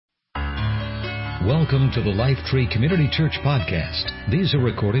Welcome to the Life Tree Community Church podcast. These are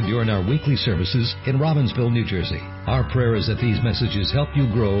recorded during our weekly services in Robbinsville, New Jersey. Our prayer is that these messages help you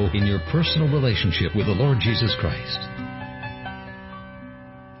grow in your personal relationship with the Lord Jesus Christ.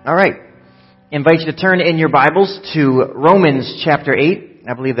 All right. I invite you to turn in your Bibles to Romans chapter 8.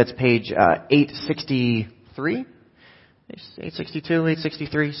 I believe that's page 863. 862,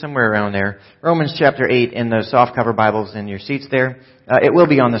 863, somewhere around there. Romans chapter 8 in the softcover Bibles in your seats there. It will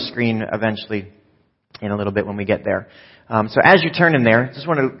be on the screen eventually in a little bit when we get there. So as you turn in there, just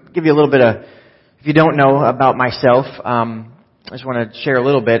want to give you a little bit of, if you don't know about myself, I just want to share a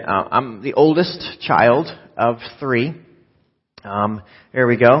little bit. I'm the oldest child of three. There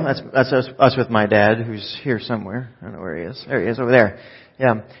we go. That's us with my dad, who's here somewhere. I don't know where he is. There he is, over there.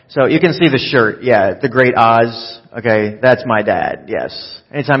 Yeah. So you can see the shirt. Yeah, the Great Oz. Okay, that's my dad. Yes.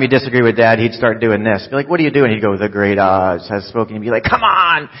 Anytime you disagree with Dad, he'd start doing this. Be like, "What are you doing?" He'd go, "The Great Oz has spoken." He'd be like, "Come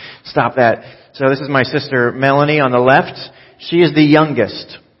on, stop that." So this is my sister Melanie on the left. She is the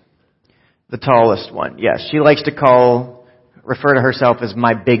youngest, the tallest one. Yes, she likes to refer to herself as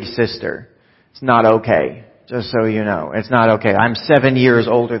my big sister. It's not okay. Just so you know, it's not okay. I'm 7 years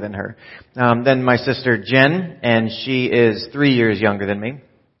older than her. Then my sister Jen, and she is 3 years younger than me.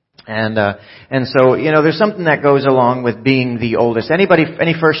 And so, you know, there's something that goes along with being the oldest. Any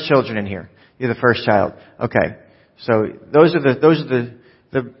first children in here? You're the first child. Okay. So those are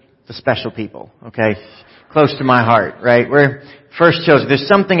the special people. Okay. Close to my heart, right? We're first children. There's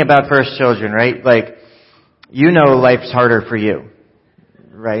something about first children, right? Like, you know life's harder for you,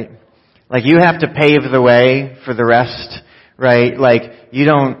 right? Like, you have to pave the way for the rest, right? Like, you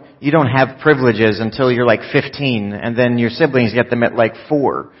don't have privileges until you're like 15, and then your siblings get them at like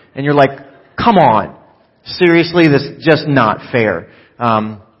 4. And you're like, come on. Seriously, this is just not fair.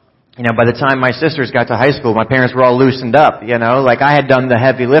 You know, by the time my sisters got to high school, my parents were all loosened up, you know? Like, I had done the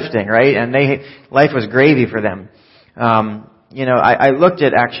heavy lifting, right? And life was gravy for them. You know, I looked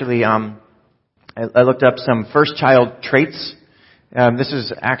at actually, I looked up some first child traits. This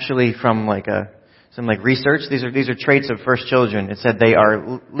is actually from some research. These are traits of first children. It said they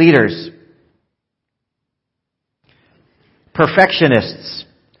are leaders, perfectionists,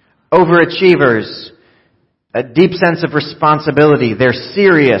 overachievers, a deep sense of responsibility. They're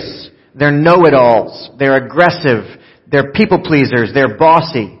serious. They're know-it-alls. They're aggressive. They're people pleasers. They're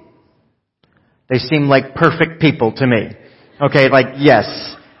bossy. They seem like perfect people to me. Okay,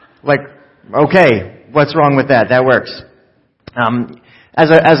 yes. Okay, what's wrong with that? That works. As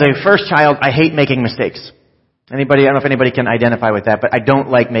a first child, I hate making mistakes. I don't know if anybody can identify with that, but I don't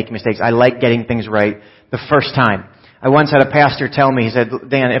like making mistakes. I like getting things right the first time. I once had a pastor tell me, he said,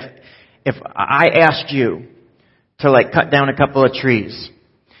 "Dan, if I asked you to cut down a couple of trees,"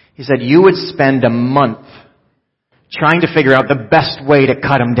 he said, "you would spend a month trying to figure out the best way to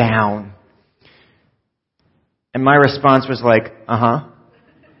cut them down." And my response was like,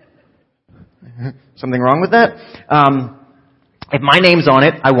 something wrong with that? If my name's on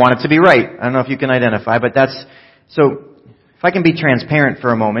it, I want it to be right. I don't know if you can identify, but so if I can be transparent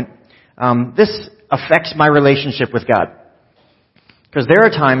for a moment, this affects my relationship with God. Because there are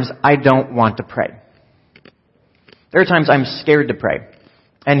times I don't want to pray. There are times I'm scared to pray.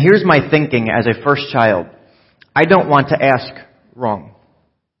 And here's my thinking as a first child. I don't want to ask wrong.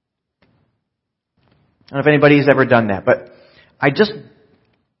 I don't know if anybody's ever done that, but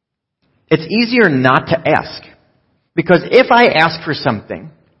it's easier not to ask. Because if I ask for something,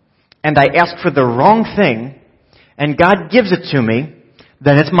 and I ask for the wrong thing, and God gives it to me,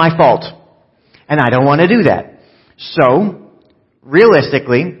 then it's my fault. And I don't want to do that. So,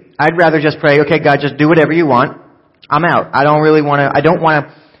 realistically, I'd rather just pray, "Okay, God, just do whatever you want. I'm out. I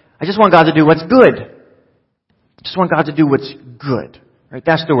just want God to do what's good. I just want God to do what's good." Right?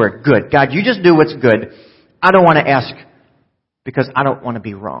 That's the word, good. God, you just do what's good. I don't want to ask because I don't want to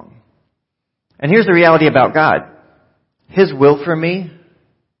be wrong. And here's the reality about God. His will for me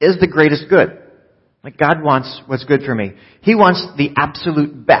is the greatest good. Like, God wants what's good for me. He wants the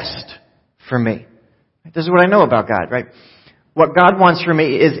absolute best for me. This is what I know about God, right? What God wants for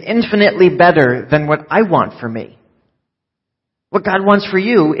me is infinitely better than what I want for me. What God wants for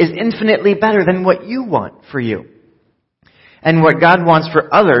you is infinitely better than what you want for you. And what God wants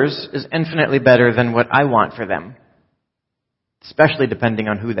for others is infinitely better than what I want for them. Especially depending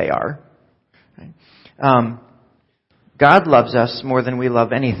on who they are. God loves us more than we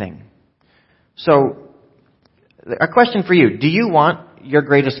love anything. So, a question for you. Do you want your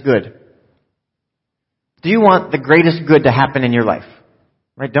greatest good? Do you want the greatest good to happen in your life?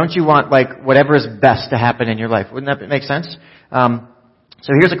 Right? Don't you want whatever is best to happen in your life? Wouldn't that make sense? So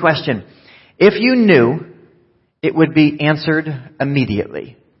here's a question. If you knew it would be answered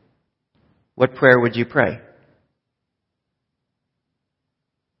immediately, what prayer would you pray?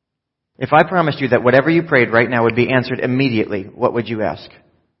 If I promised you that whatever you prayed right now would be answered immediately, what would you ask?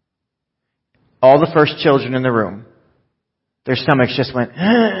 All the first children in the room, their stomachs just went,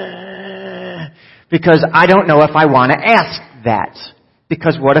 because I don't know if I want to ask that.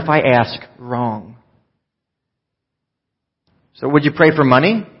 Because what if I ask wrong? So would you pray for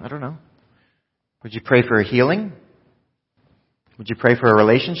money? I don't know. Would you pray for a healing? Would you pray for a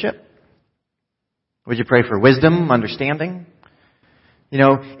relationship? Would you pray for wisdom, understanding? You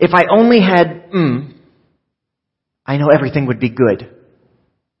know, if I only had, I know everything would be good.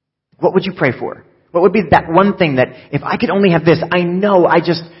 What would you pray for? What would be that one thing that if I could only have this,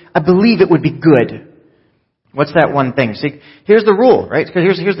 I believe it would be good. What's that one thing? See, here's the rule, right?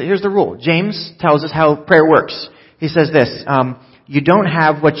 Because here's the rule. James tells us how prayer works. He says this, you don't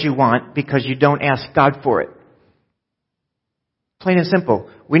have what you want because you don't ask God for it. Plain and simple.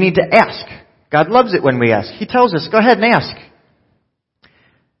 We need to ask. God loves it when we ask. He tells us, go ahead and ask.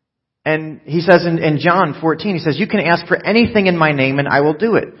 And he says in John 14, he says, you can ask for anything in my name and I will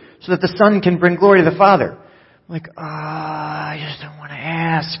do it, so that the Son can bring glory to the Father. I'm like, I just don't want to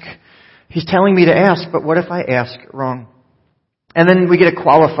ask. He's telling me to ask, but what if I ask wrong? And then we get a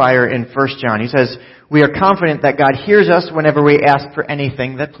qualifier in 1 John. He says, we are confident that God hears us whenever we ask for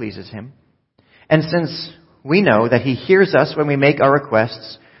anything that pleases Him. And since we know that He hears us when we make our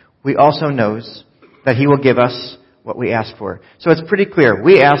requests, we also knows that He will give us what we ask for. So it's pretty clear.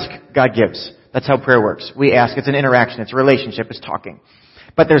 We ask, God gives. That's how prayer works. We ask. It's an interaction. It's a relationship. It's talking.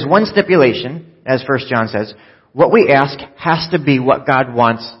 But there's one stipulation, as 1 John says. What we ask has to be what God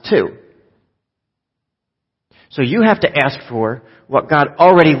wants too. So you have to ask for what God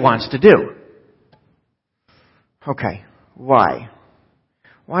already wants to do. Okay. Why?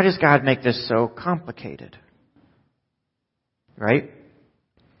 Why does God make this so complicated? Right?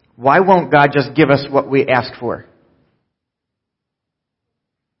 Why won't God just give us what we ask for?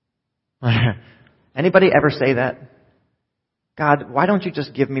 Anybody ever say that? God, why don't you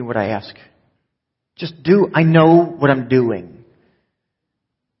just give me what I ask? I know what I'm doing.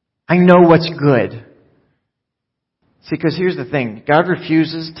 I know what's good. See, because here's the thing. God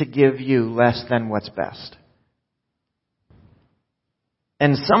refuses to give you less than what's best.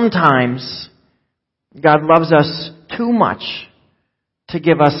 And sometimes God loves us too much to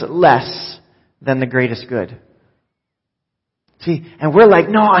give us less than the greatest good. See, and we're like,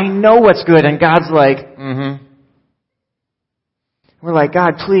 no, I know what's good. And God's like, We're like,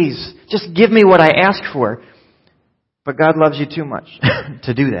 God, please, just give me what I ask for. But God loves you too much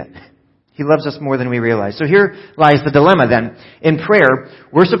to do that. He loves us more than we realize. So here lies the dilemma then. In prayer,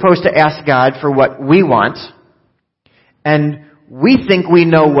 we're supposed to ask God for what we want. And we think we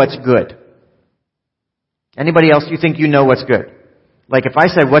know what's good. Anybody else, you think you know what's good? Like if I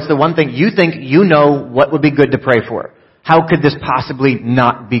said, what's the one thing you think you know what would be good to pray for? How could this possibly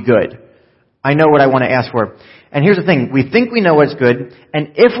not be good? I know what I want to ask for. And here's the thing. We think we know what's good.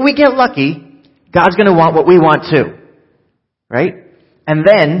 And if we get lucky, God's going to want what we want too. Right? And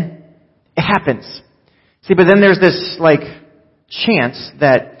then it happens. See, but then there's this chance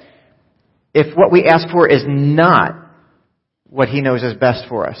that if what we ask for is not what He knows is best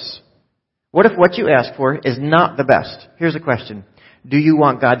for us. What if what you ask for is not the best? Here's a question. Do you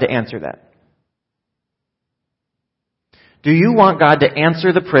want God to answer that? Do you want God to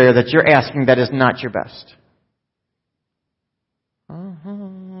answer the prayer that you're asking that is not your best?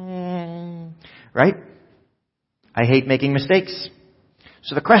 Right? I hate making mistakes.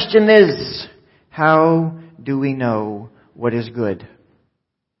 So the question is, how do we know what is good?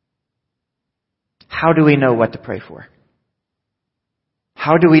 How do we know what to pray for?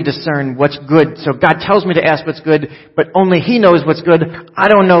 How do we discern what's good? So God tells me to ask what's good, but only He knows what's good. I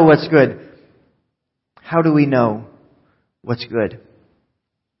don't know what's good. How do we know what's good?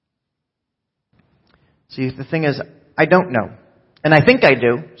 See, the thing is, I don't know. And I think I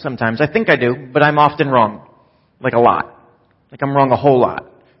do, sometimes. I think I do, but I'm often wrong. Like a lot. Like I'm wrong a whole lot.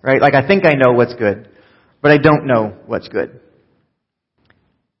 Right? Like I think I know what's good, but I don't know what's good.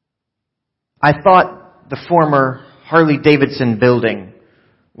 I thought the former Harley-Davidson building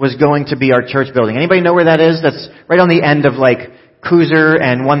was going to be our church building. Anybody know where that is? That's right on the end of Cooser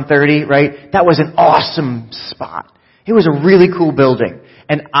and 130, right? That was an awesome spot. It was a really cool building.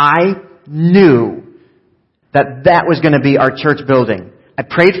 And I knew that was going to be our church building. I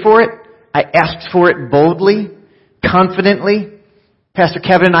prayed for it. I asked for it boldly, confidently. Pastor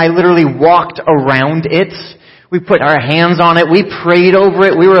Kevin and I literally walked around it. We put our hands on it. We prayed over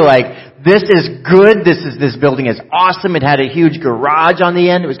it. We were like, this is good. This building is awesome. It had a huge garage on the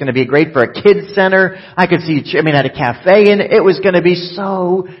end. It was going to be great for a kids center. I could see, it had a cafe in it. It was going to be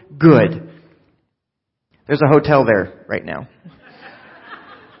so good. There's a hotel there right now.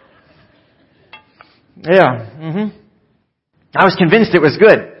 Yeah. I was convinced it was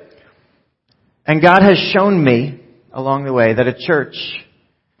good. And God has shown me along the way that a church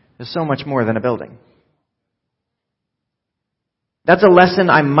is so much more than a building. That's a lesson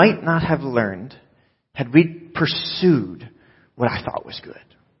I might not have learned had we pursued what I thought was good.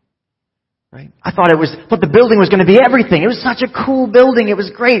 Right? I thought the building was going to be everything. It was such a cool building. It was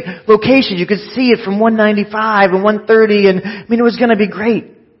great location. You could see it from 195 and 130, and it was going to be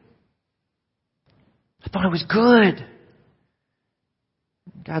great. I thought it was good.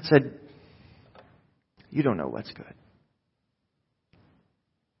 God said, you don't know what's good.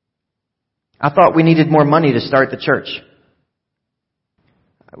 I thought we needed more money to start the church.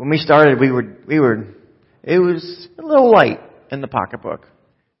 When we started, it was a little light in the pocketbook.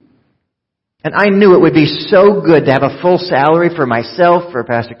 And I knew it would be so good to have a full salary for myself, for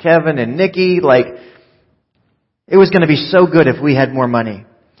Pastor Kevin and Nikki. It was going to be so good if we had more money.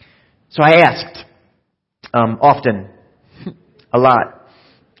 So I asked, often, a lot,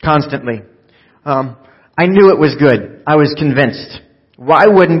 constantly. I knew it was good. I was convinced. Why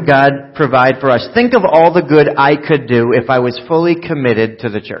wouldn't God provide for us? Think of all the good I could do if I was fully committed to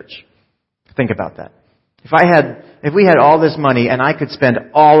the church. Think about that. If we had all this money and I could spend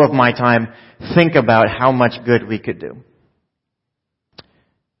all of my time, think about how much good we could do.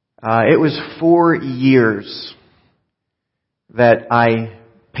 It was 4 years that I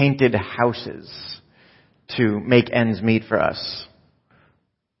painted houses to make ends meet for us.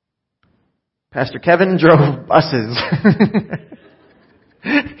 Pastor Kevin drove buses.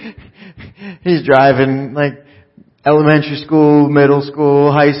 He's driving elementary school, middle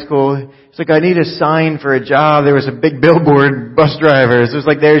school, high school. It's I need a sign for a job. There was a big billboard, bus drivers. It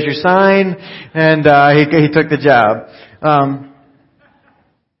was there's your sign, and he took the job.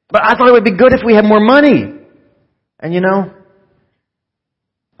 But I thought it would be good if we had more money. And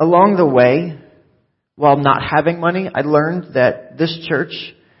along the way, while not having money, I learned that this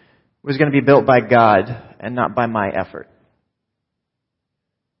church was going to be built by God and not by my effort.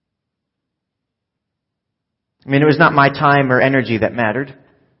 It was not my time or energy that mattered.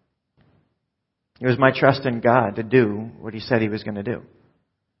 It was my trust in God to do what He said He was going to do.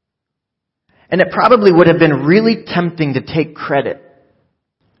 And it probably would have been really tempting to take credit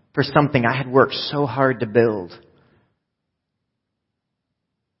for something I had worked so hard to build.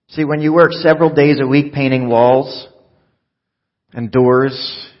 See, when you work several days a week painting walls and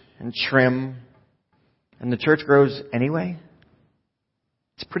doors and trim, and the church grows anyway,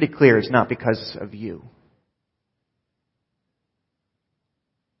 it's pretty clear it's not because of you.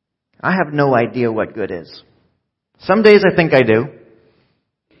 I have no idea what good is. Some days I think I do.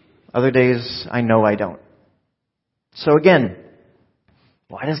 Other days I know I don't. So again,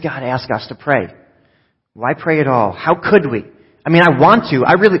 why does God ask us to pray? Why pray at all? How could we? I want to.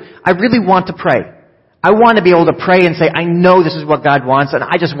 I really want to pray. I want to be able to pray and say, I know this is what God wants, and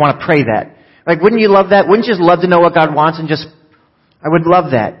I just want to pray that. Wouldn't you love that? Wouldn't you just love to know what God wants I would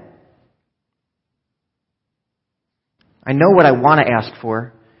love that. I know what I want to ask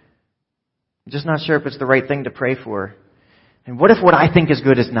for. I'm just not sure if it's the right thing to pray for. And what if what I think is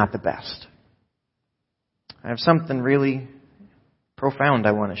good is not the best? I have something really profound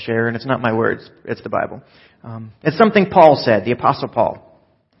I want to share, and it's not my words, it's the Bible. It's something Paul said, the Apostle Paul.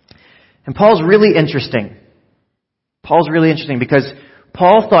 And Paul's really interesting. Because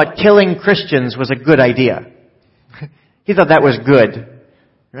Paul thought killing Christians was a good idea. He thought that was good,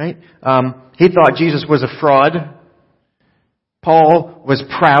 right? He thought Jesus was a fraud. Paul was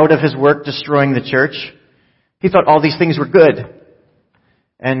proud of his work destroying the church. He thought all these things were good.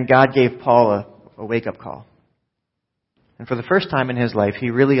 And God gave Paul a wake-up call. And for the first time in his life, he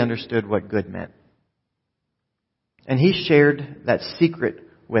really understood what good meant. And he shared that secret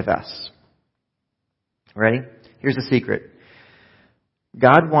with us. Ready? Here's the secret.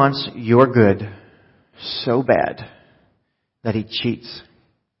 God wants your good so bad that He cheats.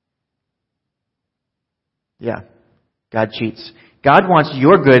 Yeah. God cheats. God wants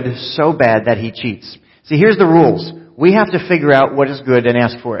your good so bad that He cheats. See, here's the rules. We have to figure out what is good and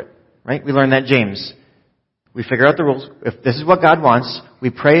ask for it. Right? We learned that in James. We figure out the rules. If this is what God wants, we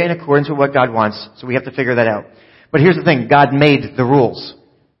pray in accordance with what God wants. So we have to figure that out. But here's the thing. God made the rules.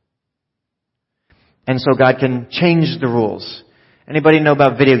 And so God can change the rules. Anybody know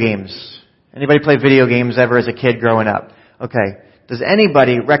about video games? Anybody play video games ever as a kid growing up? Okay. Does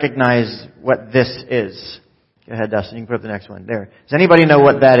anybody recognize what this is? Go ahead, Dustin. You can put up the next one. There. Does anybody know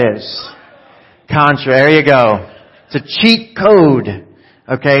what that is? Contra. There you go. It's a cheat code.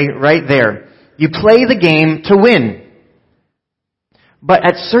 Okay, right there. You play the game to win. But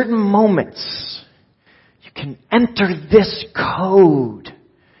at certain moments, can enter this code,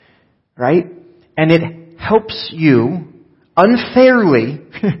 right? And it helps you unfairly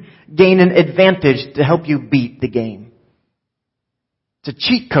gain an advantage to help you beat the game. It's a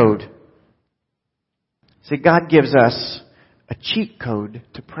cheat code. See, God gives us a cheat code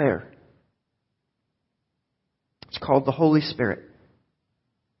to prayer. It's called the Holy Spirit.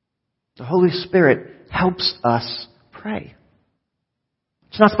 The Holy Spirit helps us pray.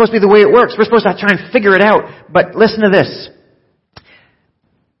 It's not supposed to be the way it works. We're supposed to try and figure it out. But listen to this.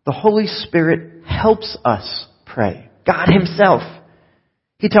 The Holy Spirit helps us pray. God Himself.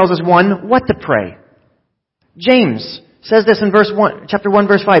 He tells us, one, what to pray. James says this in chapter 1,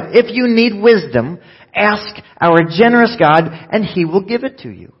 verse 5. If you need wisdom, ask our generous God, and He will give it to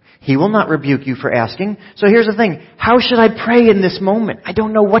you. He will not rebuke you for asking. So here's the thing. How should I pray in this moment? I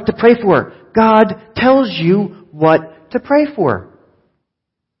don't know what to pray for. God tells you what to pray for.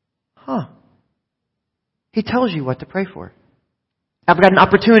 He tells you what to pray for. I've got an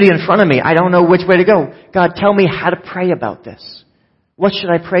opportunity in front of me. I don't know which way to go. God, tell me how to pray about this. What should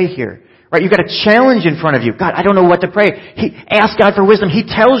I pray here? Right? You've got a challenge in front of you. God, I don't know what to pray. Ask God for wisdom. He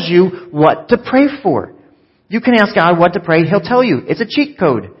tells you what to pray for. You can ask God what to pray. He'll tell you. It's a cheat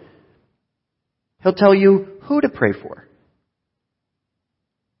code. He'll tell you who to pray for.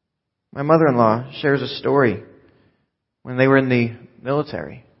 My mother-in-law shares a story when they were in the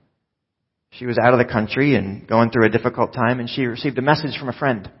military. She was out of the country and going through a difficult time, and she received a message from a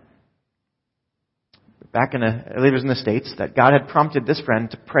friend. I believe it was in the States, that God had prompted this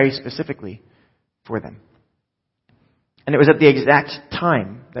friend to pray specifically for them. And it was at the exact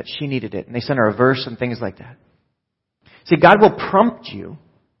time that she needed it. And they sent her a verse and things like that. See, God will prompt you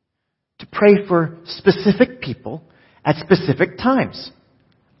to pray for specific people at specific times.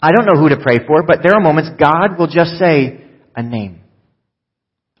 I don't know who to pray for, but there are moments God will just say a name,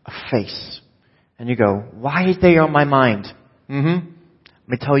 a face. And you go, why is they on my mind? Let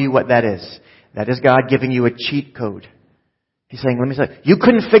me tell you what that is. That is God giving you a cheat code. He's saying, you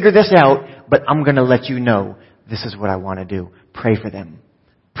couldn't figure this out, but I'm going to let you know this is what I want to do. Pray for them.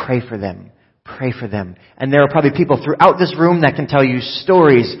 Pray for them. Pray for them. And there are probably people throughout this room that can tell you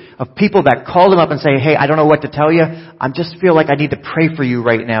stories of people that call them up and say, hey, I don't know what to tell you. I just feel like I need to pray for you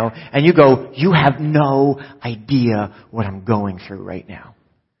right now. And you go, you have no idea what I'm going through right now.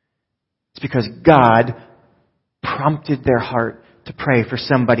 It's because God prompted their heart to pray for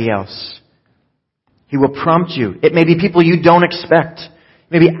somebody else. He will prompt you. It may be people you don't expect.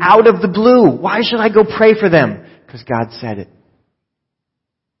 Maybe out of the blue. Why should I go pray for them? Because God said it.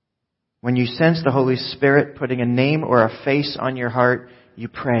 When you sense the Holy Spirit putting a name or a face on your heart, you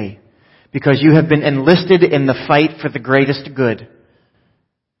pray. Because you have been enlisted in the fight for the greatest good.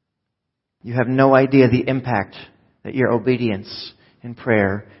 You have no idea the impact that your obedience in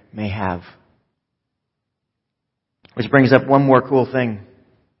prayer may have. Which brings up one more cool thing.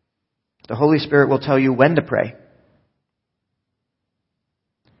 The Holy Spirit will tell you when to pray.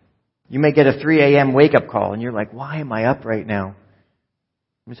 You may get a 3 a.m. wake-up call and you're like, why am I up right now?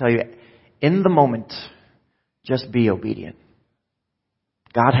 Let me tell you, in the moment, just be obedient.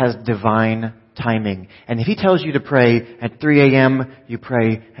 God has divine timing. And if He tells you to pray at 3 a.m., you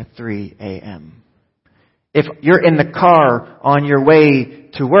pray at 3 a.m. If you're in the car on your way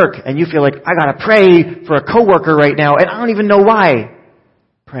to work and you feel like, I gotta pray for a coworker right now and I don't even know why,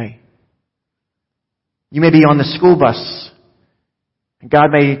 pray. You may be on the school bus and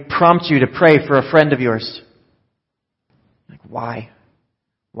God may prompt you to pray for a friend of yours. Like, why?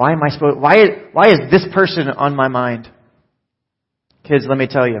 Why is this person on my mind? Kids, let me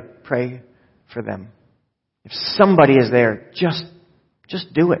tell you, pray for them. If somebody is there, just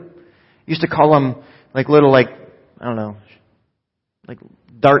do it. I used to call them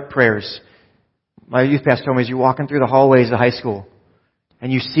dart prayers. My youth pastor told me, as you're walking through the hallways of high school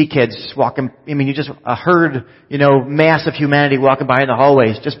and you see kids walking, you just heard, mass of humanity walking by in the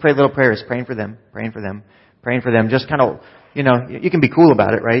hallways, just pray little prayers, praying for them, just kind of, you can be cool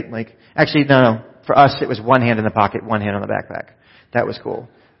about it, right? Actually, no. For us, it was one hand in the pocket, one hand on the backpack. That was cool,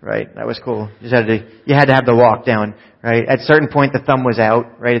 right? That was cool. You had to have the walk down, right? At a certain point, the thumb was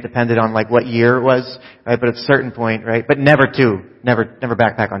out, right? It depended on what year it was, right? But at a certain point, right? But never two. Never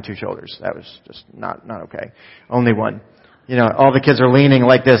backpack on two shoulders. That was just not okay. Only one. All the kids are leaning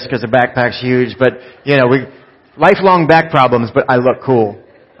like this because the backpack's huge, but, lifelong back problems, but I look cool.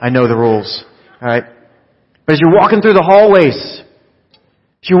 I know the rules, alright? But as you're walking through the hallways,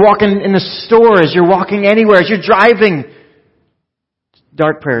 as you're walking in the store, as you're walking anywhere, as you're driving,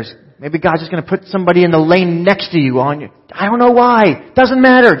 dart prayers. Maybe God's just going to put somebody in the lane next to you on you. I don't know why. Doesn't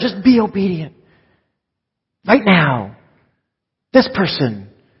matter. Just be obedient. Right now. This person.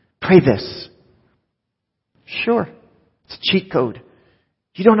 Pray this. Sure. It's a cheat code.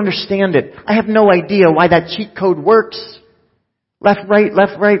 You don't understand it. I have no idea why that cheat code works. Left, right.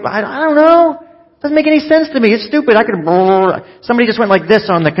 I don't know. Doesn't make any sense to me. It's stupid. Somebody just went like this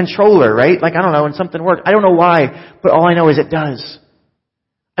on the controller, right? Like, I don't know, and something worked. I don't know why, but all I know is it does.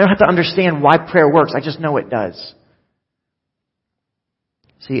 I don't have to understand why prayer works. I just know it does.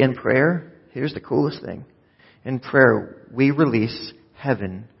 See, in prayer, here's the coolest thing. In prayer, we release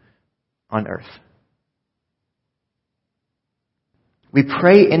heaven on earth. We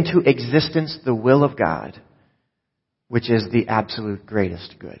pray into existence the will of God, which is the absolute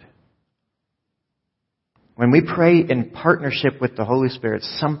greatest good. When we pray in partnership with the Holy Spirit,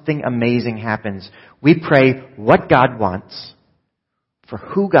 something amazing happens. We pray what God wants, for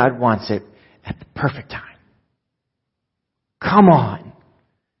who God wants it, at the perfect time. Come on.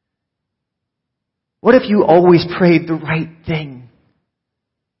 What if you always prayed the right thing?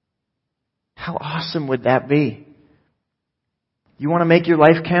 How awesome would that be? You want to make your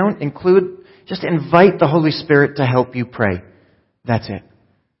life count? Just invite the Holy Spirit to help you pray. That's it.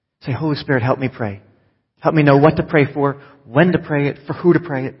 Say, Holy Spirit, help me pray. Help me know what to pray for, when to pray it, for who to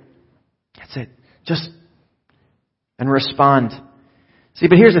pray it. That's it. And respond. See,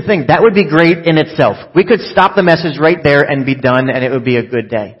 but here's the thing. That would be great in itself. We could stop the message right there and be done, and it would be a good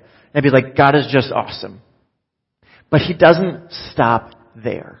day. It'd be like, God is just awesome. But He doesn't stop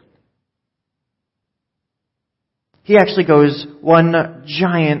there. He actually goes one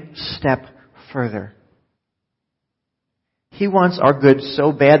giant step further. He wants our good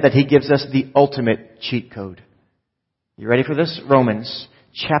so bad that He gives us the ultimate cheat code. You ready for this? Romans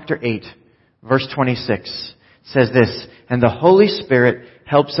chapter 8, verse 26 says this, and the Holy Spirit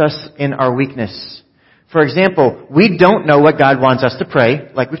helps us in our weakness. For example, we don't know what God wants us to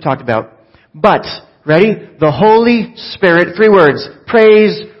pray, like we've talked about. But, ready? The Holy Spirit, 3 words,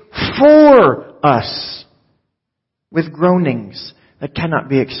 prays for us with groanings that cannot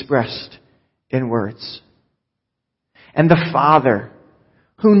be expressed in words. And the Father,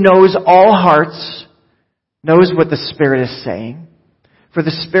 who knows all hearts, knows what the Spirit is saying. For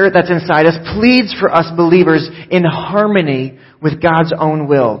the Spirit that's inside us pleads for us believers in harmony with God's own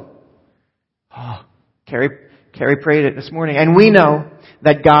will. Oh, Carrie prayed it this morning. And we know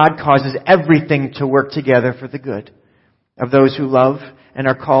that God causes everything to work together for the good of those who love and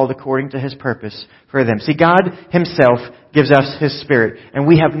are called according to His purpose for them. See, God Himself gives us His Spirit, and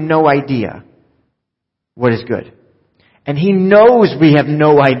we have no idea what is good. And He knows we have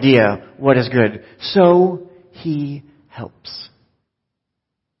no idea what is good. So He helps.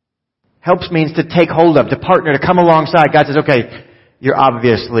 Helps means to take hold of, to partner, to come alongside. God says, okay, you're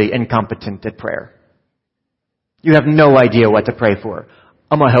obviously incompetent at prayer. You have no idea what to pray for.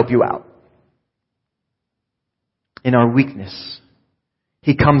 I'm going to help you out. In our weakness,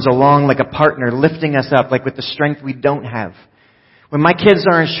 He comes along like a partner, lifting us up, like with the strength we don't have. When my kids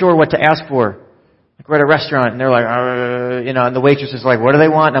aren't sure what to ask for, like we're at a restaurant and they're like, and the waitress is like, what do they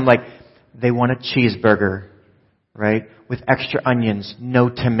want? And I'm like, they want a cheeseburger, right? With extra onions, no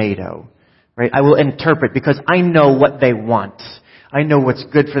tomato, right? I will interpret because I know what they want. I know what's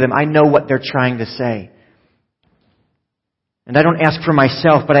good for them. I know what they're trying to say. And I don't ask for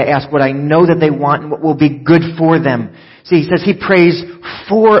myself, but I ask what I know that they want and what will be good for them. See, He says He prays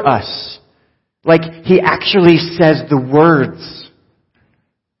for us. Like He actually says the words.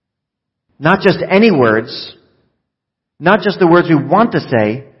 Not just any words. Not just the words we want to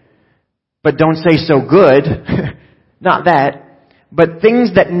say, but don't say so good. Not that. But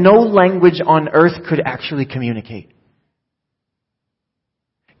things that no language on earth could actually communicate.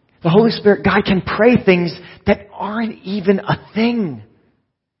 The Holy Spirit, God can pray things that aren't even a thing.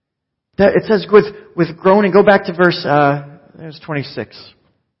 That it says with groaning, go back to verse, there's 26.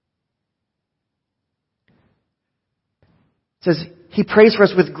 It says, He prays for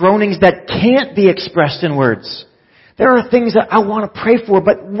us with groanings that can't be expressed in words. There are things that I want to pray for,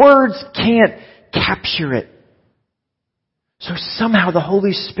 but words can't capture it. So somehow the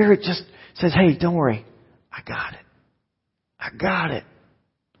Holy Spirit just says, hey, don't worry. I got it. I got it.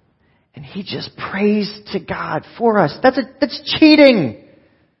 And He just prays to God for us. That's cheating.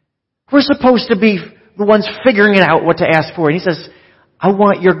 We're supposed to be the ones figuring it out what to ask for. And He says, I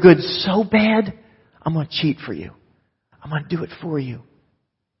want your good so bad, I'm going to cheat for you. I'm going to do it for you.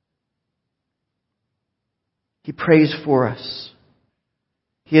 He prays for us.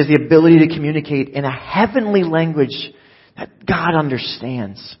 He has the ability to communicate in a heavenly language that God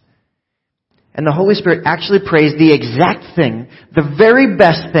understands. And the Holy Spirit actually prays the exact thing, the very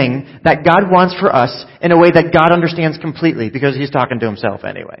best thing that God wants for us in a way that God understands completely because He's talking to Himself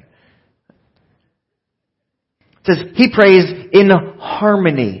anyway. It says He prays in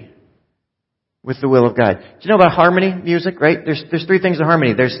harmony. with the will of God. Do you know about harmony music, right? There's three things in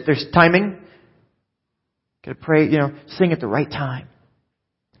harmony. There's timing. Gotta pray, sing at the right time.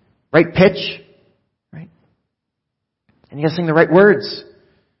 Right pitch, right? And you gotta sing the right words.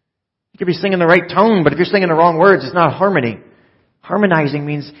 You could be singing the right tone, but if you're singing the wrong words, it's not harmony. Harmonizing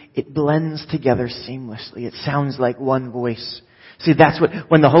means it blends together seamlessly. It sounds like one voice. See, that's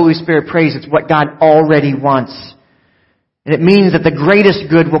when the Holy Spirit prays, it's what God already wants. And it means that the greatest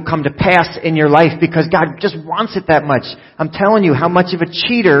good will come to pass in your life because God just wants it that much. I'm telling you, how much of a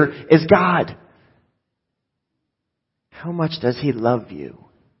cheater is God? How much does He love you?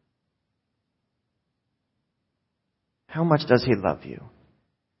 How much does He love you?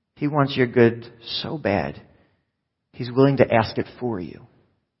 He wants your good so bad, He's willing to ask it for you.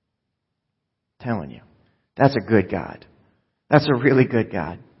 I'm telling you, that's a good God. That's a really good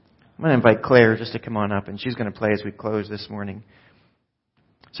God. I'm going to invite Claire just to come on up, and she's going to play as we close this morning.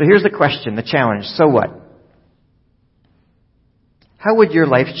 So here's the question, the challenge. So what? How would your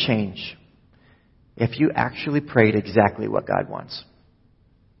life change if you actually prayed exactly what God wants?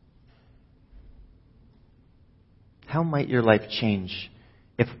 How might your life change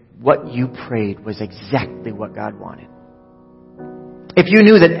if what you prayed was exactly what God wanted? If you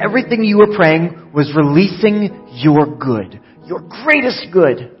knew that everything you were praying was releasing your good, your greatest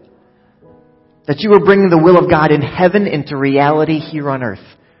good, that you were bringing the will of God in heaven into reality here on earth.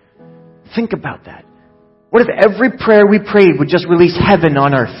 Think about that. What if every prayer we prayed would just release heaven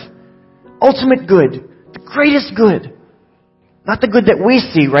on earth? Ultimate good, the greatest good. Not the good that we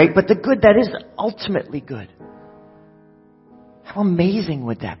see, right? But the good that is ultimately good. How amazing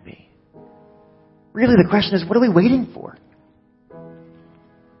would that be? Really, the question is, what are we waiting for?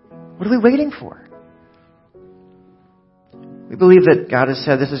 What are we waiting for? We believe that God has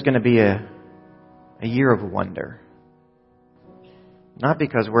said this is going to be a year of wonder. Not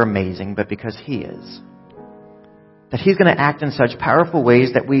because we're amazing, but because He is. That He's going to act in such powerful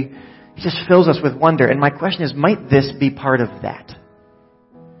ways that He just fills us with wonder. And my question is, might this be part of that?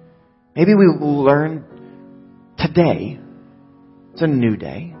 Maybe we will learn today. It's a new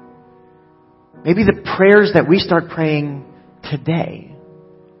day. Maybe the prayers that we start praying today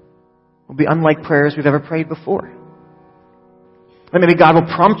will be unlike prayers we've ever prayed before. And maybe God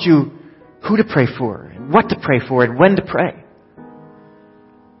will prompt you who to pray for, and what to pray for, and when to pray.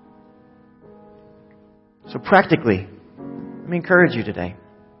 So practically, let me encourage you today.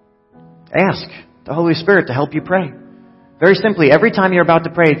 Ask the Holy Spirit to help you pray. Very simply, every time you're about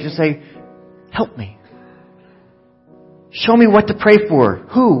to pray, just say, help me. Show me what to pray for,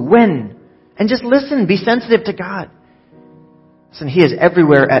 who, when, and just listen. Be sensitive to God. Listen, He is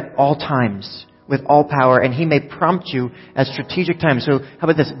everywhere at all times with all power, and He may prompt you at strategic times. So how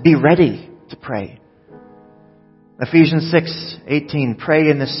about this? Be ready to pray. Ephesians 6:18, pray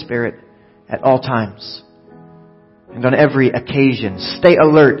in the Spirit at all times and on every occasion. Stay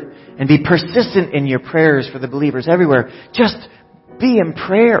alert and be persistent in your prayers for the believers everywhere. Just be in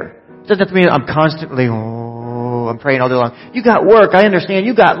prayer. It doesn't have to mean I'm constantly, I'm praying all day long. You got work, I understand.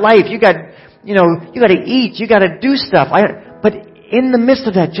 You got life. You got to eat. You got to do stuff. But in the midst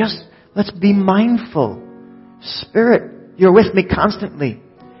of that, just let's be mindful. Spirit, you're with me constantly.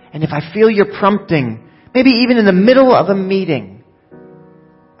 And if I feel your prompting, maybe even in the middle of a meeting,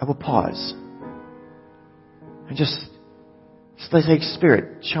 I will pause. And just say,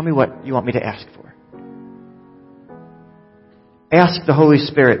 Spirit, show me what you want me to ask for. Ask the Holy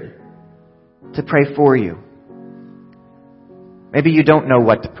Spirit to pray for you. Maybe you don't know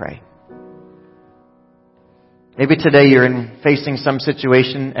what to pray. Maybe today you're facing some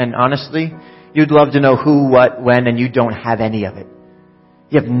situation and honestly, you'd love to know who, what, when, and you don't have any of it.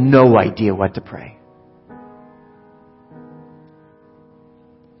 You have no idea what to pray.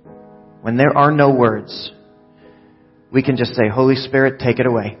 When there are no words, we can just say, Holy Spirit, take it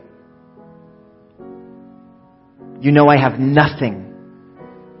away. You know I have nothing,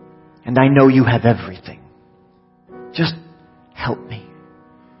 and I know you have everything. Just help me.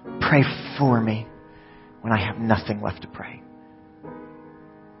 Pray for me when I have nothing left to pray.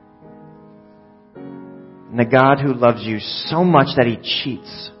 And the God who loves you so much that He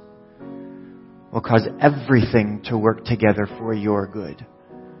cheats will cause everything to work together for your good,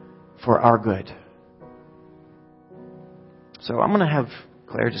 for our good. So I'm going to have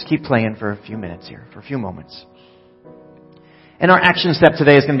Claire just keep playing for a few minutes here, for a few moments. And our action step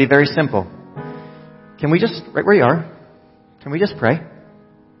today is going to be very simple. Can we just, right where you are, can we just pray?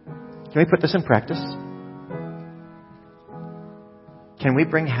 Can we put this in practice? Can we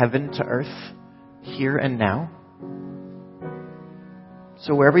bring heaven to earth here and now?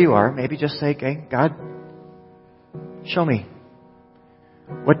 So wherever you are, maybe just say, okay, God, show me.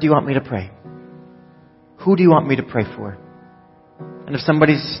 What do you want me to pray? Who do you want me to pray for? And if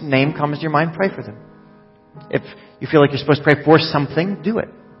somebody's name comes to your mind, pray for them. If you feel like you're supposed to pray for something, do it.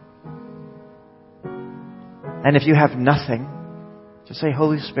 And if you have nothing, just say,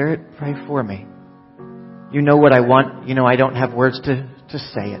 Holy Spirit, pray for me. You know what I want. You know I don't have words to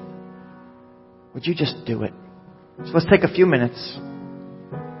say it. Would you just do it? So let's take a few minutes.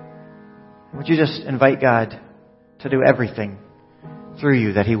 Would you just invite God to do everything through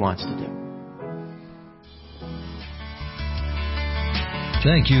you that He wants to do?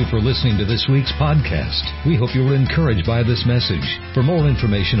 Thank you for listening to this week's podcast. We hope you were encouraged by this message. For more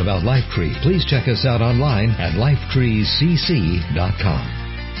information about LifeTree, please check us out online at lifetreecc.com.